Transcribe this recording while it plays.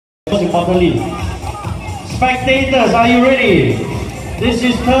Most importantly, spectators, are you ready? This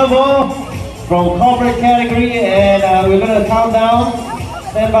is Turbo from corporate category, and we're gonna count down.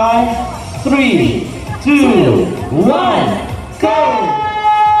 Stand by. 3, 2, 1, go!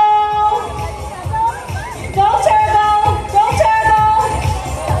 Go Turbo! Go Turbo!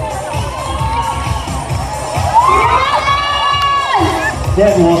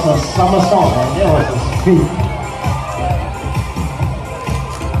 That was a summer song, man. That was a speed.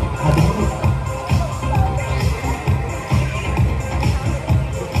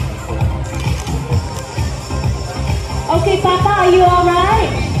 Okay, Papa, are you all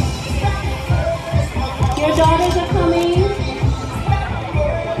right? Your daughters are coming.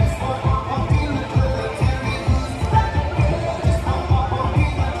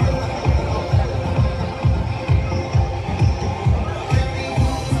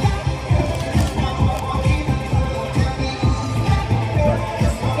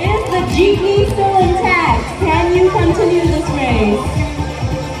 Is the jeepney still intact? Can you continue this race?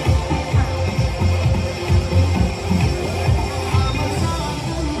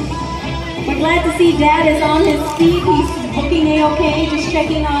 We're glad to see Dad is on his feet. He's looking A-okay, just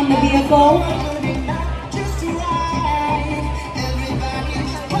checking on the vehicle.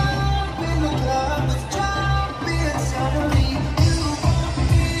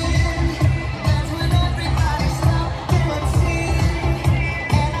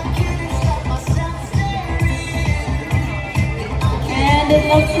 And it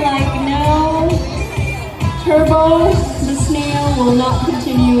looks like no, Turbo, the Snail, will not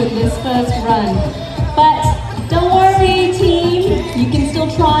continue in this first run. But don't worry, team, you can still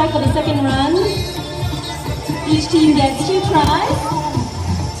try for the second run. Each team gets 2 tries.